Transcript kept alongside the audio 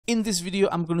In this video,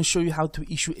 I'm going to show you how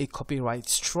to issue a copyright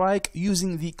strike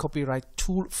using the copyright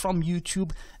tool from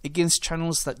YouTube against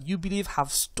channels that you believe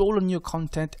have stolen your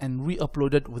content and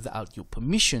re-uploaded without your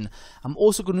permission. I'm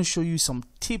also going to show you some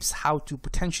tips how to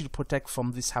potentially protect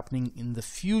from this happening in the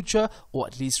future, or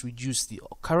at least reduce the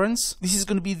occurrence. This is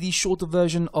going to be the shorter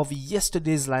version of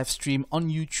yesterday's live stream on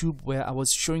YouTube, where I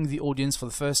was showing the audience for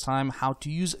the first time how to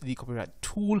use the copyright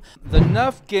tool. The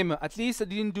Nerf Gamer, at least I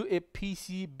didn't do a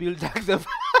PC build like the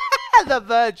The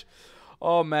Verge.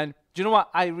 Oh man, do you know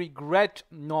what? I regret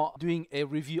not doing a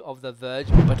review of The Verge.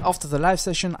 But after the live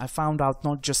session, I found out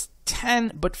not just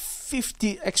 10 but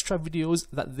 50 extra videos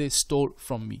that they stole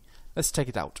from me. Let's check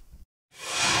it out.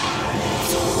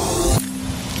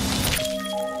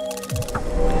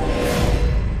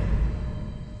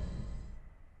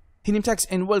 Hey Nimtax,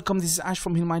 and welcome. This is Ash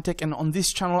from HealMyTech, and on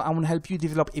this channel I want to help you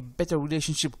develop a better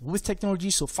relationship with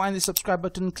technology. So find the subscribe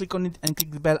button, click on it and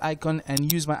click the bell icon,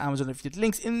 and use my Amazon affiliate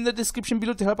links in the description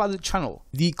below to help out the channel.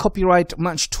 The copyright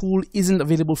match tool isn't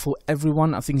available for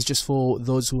everyone. I think it's just for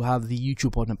those who have the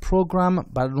YouTube Partner Program,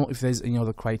 but I don't know if there's any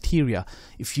other criteria.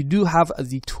 If you do have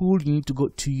the tool, you need to go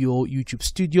to your YouTube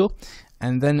studio,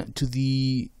 and then to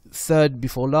the third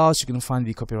before last, you're going to find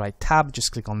the copyright tab.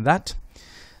 Just click on that.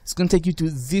 It's going to take you to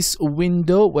this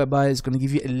window whereby it's going to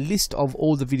give you a list of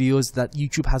all the videos that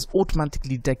YouTube has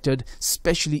automatically detected,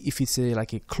 especially if it's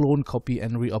like a clone copy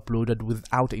and re-uploaded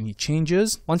without any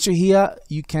changes. Once you're here,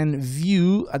 you can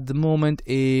view at the moment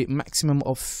a maximum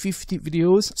of 50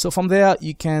 videos. So from there,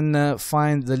 you can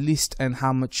find the list and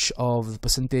how much of the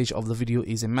percentage of the video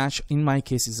is a match. In my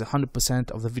case, it's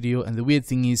 100% of the video, and the weird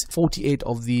thing is 48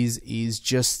 of these is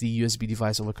just the USB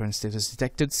device over current status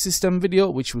detected system video,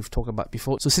 which we've talked about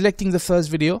before. So selecting the first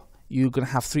video, you're going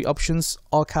to have three options: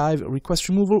 archive, request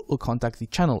removal, or contact the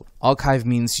channel. Archive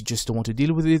means you just don't want to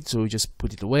deal with it, so you just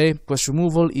put it away. Request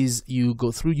removal is you go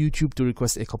through YouTube to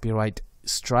request a copyright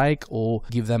strike or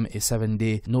give them a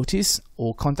 7-day notice.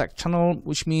 Or contact channel,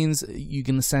 which means you're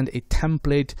going to send a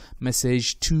template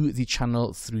message to the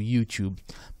channel through YouTube.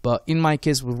 But in my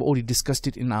case, we've already discussed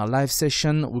it in our live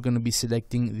session. We're going to be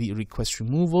selecting the request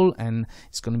removal, and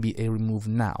it's going to be a remove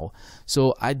now.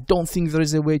 So I don't think there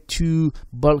is a way to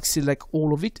bulk select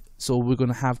all of it, so we're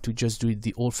going to have to just do it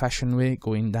the old-fashioned way,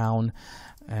 going down,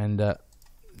 and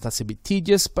that's a bit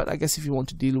tedious, but I guess if you want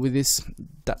to deal with this,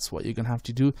 that's what you're gonna have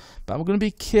to do. But I'm gonna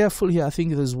be careful here. I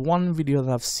think there's one video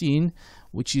that I've seen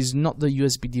which is not the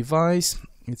USB device,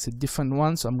 it's a different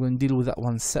one, so I'm going to deal with that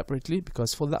one separately,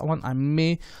 because for that one I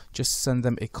may just send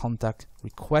them a contact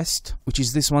request, which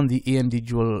is this one, the AMD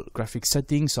dual graphics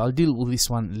setting. So I'll deal with this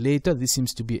one later. This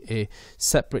seems to be a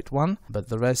separate one, but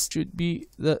the rest should be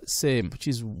the same, which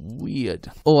is weird.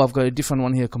 Oh, I've got a different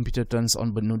one here: computer turns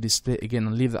on but no display. Again,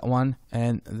 I'll leave that one,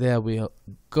 and there we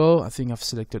go. I think I've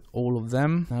selected all of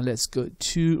them. Now let's go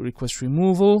to request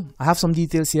removal. I have some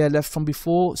details here left from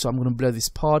before, so I'm going to blur this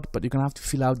part, but you're going to have to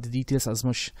fill out the details as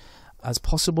much as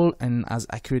possible and as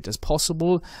accurate as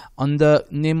possible. Under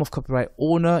name of copyright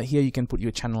owner, here you can put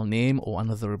your channel name or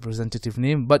another representative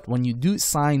name, but when you do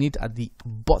sign it at the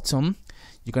bottom,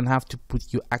 you're gonna have to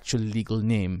put your actual legal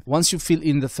name. Once you fill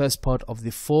in the first part of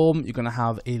the form, you're gonna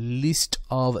have a list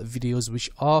of videos which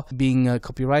are being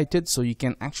copyrighted, so you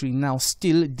can actually now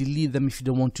still delete them if you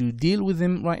don't want to deal with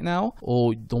them right now,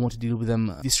 or don't want to deal with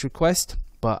them this request.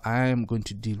 But I am going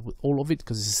to deal with all of it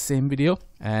because it's the same video.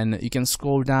 And you can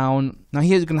scroll down. Now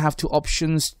here you're going to have two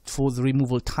options for the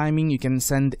removal timing. You can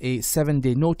send a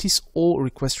 7-day notice or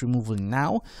request removal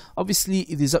now. Obviously,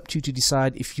 it is up to you to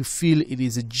decide if you feel it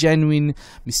is a genuine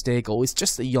mistake or it's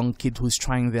just a young kid who's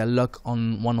trying their luck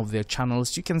on one of their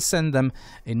channels. You can send them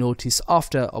a notice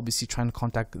after obviously trying to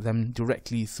contact them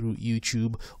directly through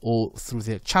YouTube or through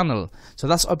their channel. So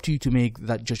that's up to you to make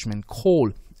that judgment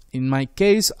call. In my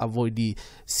case, I've already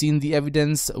seen the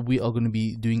evidence. We are going to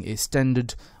be doing a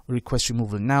standard request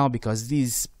removal now, because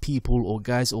these people or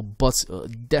guys or bots are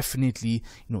definitely,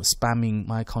 spamming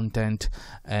my content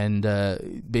and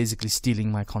basically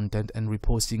stealing my content and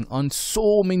reposting on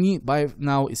so many. By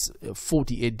now it's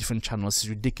 48 different channels. It's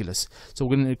ridiculous. So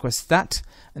we're going to request that,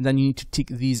 and then you need to tick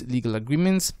these legal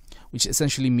agreements, which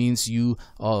essentially means you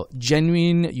are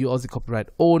genuine, you are the copyright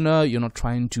owner, you're not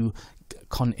trying to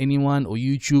con anyone or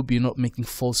YouTube, you're not making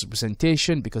false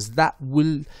representation, because that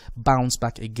will bounce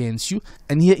back against you.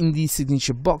 And here in the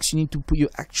signature box, you need to put your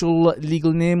actual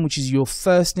legal name, which is your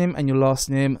first name and your last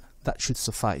name. That should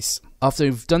suffice. After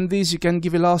you've done this, you can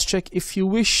give a last check if you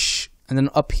wish, and then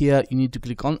up here you need to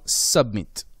click on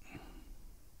submit.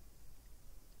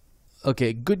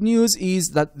 Okay, good news is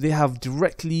that they have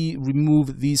directly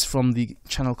removed these from the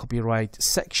channel copyright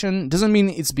section. Doesn't mean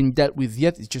it's been dealt with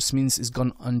yet, it just means it's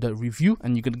gone under review,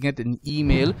 and you're going to get an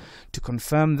email to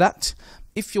confirm that.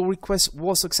 If your request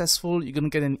was successful, you're going to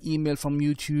get an email from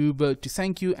YouTube to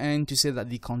thank you and to say that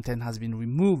the content has been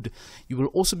removed. You will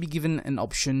also be given an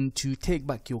option to take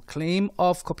back your claim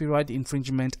of copyright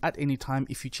infringement at any time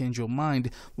if you change your mind,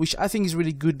 which I think is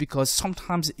really good, because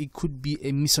sometimes it could be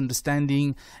a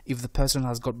misunderstanding if the person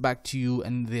has got back to you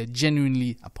and they're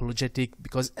genuinely apologetic,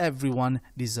 because everyone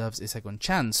deserves a second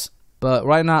chance. But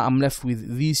right now I'm left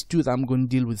with these two that I'm going to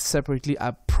deal with separately.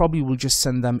 I probably will just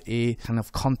send them a kind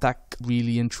of contact,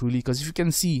 really and truly, because if you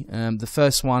can see, the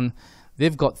first one,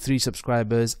 they've got 3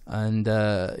 subscribers and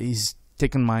he's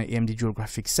taken my AMD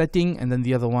geographic setting, and then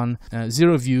the other one,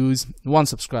 0 views, 1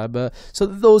 subscriber. So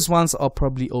those ones are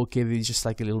probably okay. They're just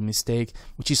like a little mistake,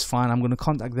 which is fine. I'm going to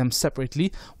contact them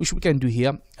separately, which we can do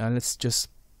here. Let's just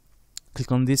click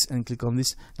on this and click on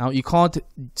this. Now you can't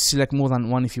select more than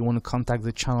one if you want to contact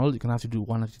the channel. You're gonna have to do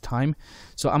one at a time.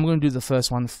 So I'm going to do the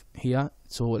first one here.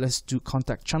 So let's do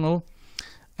contact channel,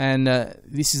 and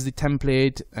this is the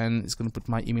template, and it's going to put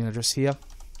my email address here.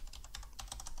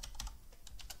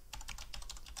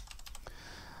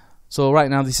 So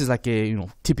right now this is like a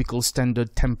typical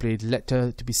standard template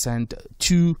letter to be sent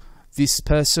to this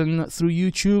person through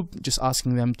YouTube, just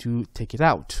asking them to take it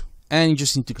out, and you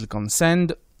just need to click on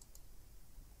send.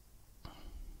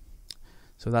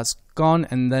 So that's gone,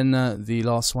 and then the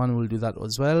last one will do that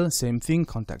as well. Same thing,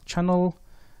 contact channel,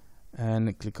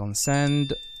 and click on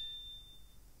send.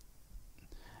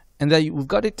 And there we've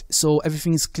got it. So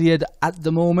everything is cleared at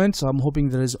the moment. So I'm hoping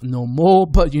there is no more,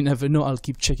 but you never know. I'll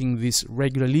keep checking this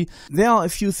regularly. There are a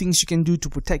few things you can do to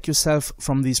protect yourself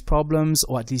from these problems,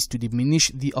 or at least to diminish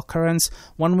the occurrence.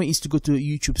 One way is to go to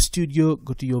YouTube Studio,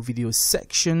 go to your video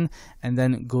section, and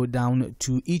then go down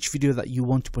to each video that you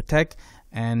want to protect,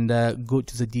 and go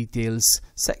to the details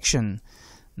section.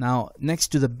 Now next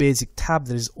to the basic tab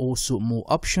there is also more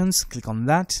options. Click on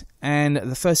that, and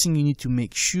the first thing you need to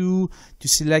make sure to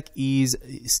select is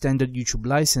standard YouTube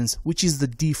license, which is the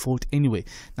default anyway.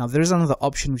 Now there is another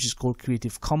option which is called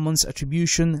Creative Commons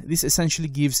attribution. This essentially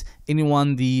gives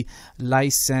anyone the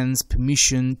license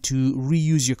permission to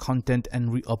reuse your content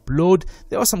and re-upload.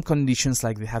 There are some conditions,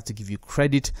 like they have to give you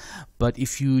credit, but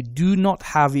if you do not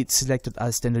have it selected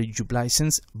as standard YouTube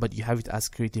license but you have it as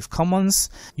Creative Commons,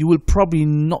 you will probably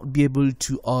not be able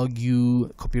to argue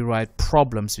copyright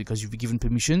problems, because you've been given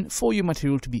permission for your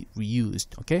material to be reused.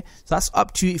 Okay, so that's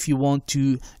up to you if you want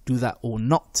to do that or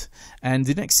not. And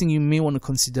the next thing you may want to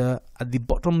consider, at the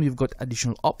bottom you've got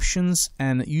additional options,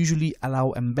 and usually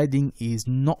allow embedding is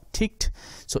not ticked.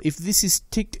 So if this is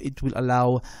ticked, it will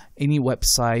allow any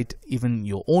website, even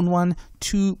your own one,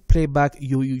 to play back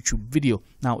your YouTube video.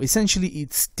 Now essentially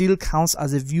it still counts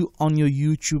as a view on your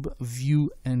YouTube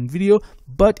view and video,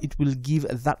 but it will give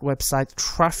that website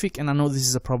traffic, and I know this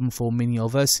is a problem for many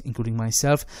of us, including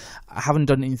myself. I haven't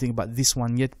done anything about this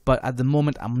one yet, but at the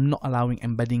moment I'm not allowing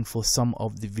embedding for some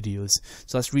of the videos,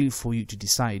 so that's really for you to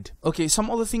decide. Okay, some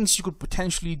other things you could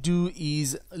potentially do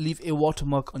is leave a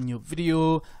watermark on your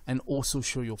video, and also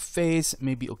show your face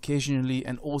maybe occasionally,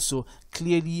 and also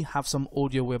clearly have some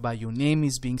audio whereby your name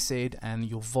is being said and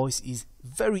your voice is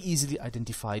very easily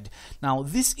identified. Now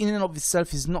this in and of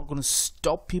itself is not going to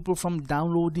stop people from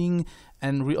downloading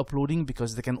and re-uploading,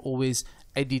 because they can always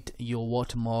edit your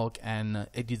watermark and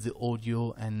edit the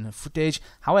audio and footage.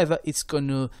 However, it's going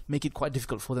to make it quite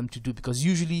difficult for them to do, because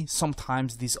usually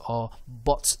sometimes these are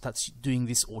bots that's doing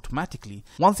this automatically.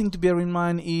 One thing to bear in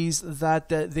mind is that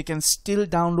they can still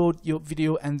download your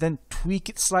video and then tweak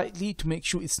it slightly to make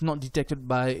sure it's not detected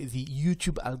by the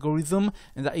YouTube algorithm,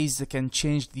 and that is they can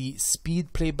change the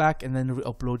speed playback and then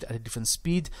re-upload at a different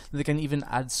speed. They can even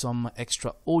add some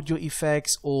extra audio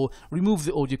effects, or remove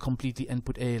the audio completely and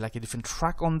put a different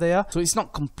track on there. So it's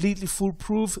not completely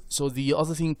foolproof. So the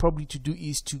other thing probably to do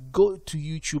is to go to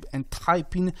YouTube and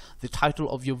type in the title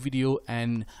of your video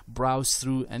and browse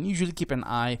through, and usually keep an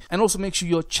eye, and also make sure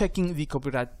you're checking the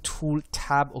copyright tool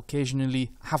tab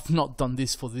occasionally. I have not done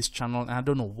this for this channel and I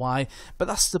don't know why, but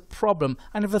that's the problem.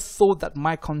 I never thought that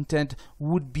my content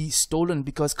would be stolen,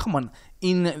 because come on,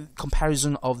 in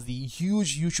comparison of the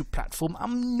huge YouTube platform,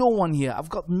 I'm no one here. I've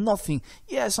got nothing.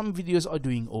 Yeah, some videos are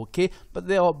doing okay, but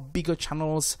there are bigger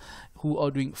channels who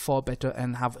are doing far better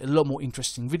and have a lot more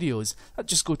interesting videos. That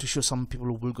just go to show some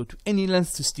people will go to any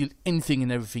length to steal anything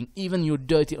and everything, even your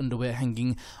dirty underwear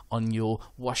hanging on your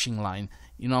washing line.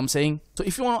 You know what I'm saying? So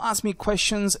if you want to ask me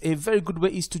questions, a very good way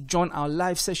is to join our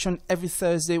live session every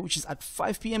Thursday, which is at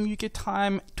 5 p.m. UK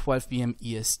time, 12 p.m.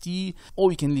 EST, or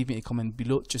you can leave me a comment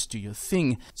below. Just do your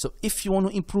thing. So if you want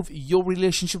to improve your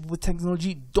relationship with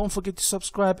technology, don't forget to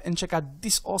subscribe and check out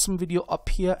this awesome video up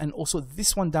here and also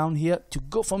this one down here to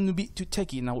go from newbie to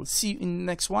techie. And I will see you in the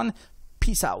next one.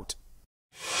 Peace out.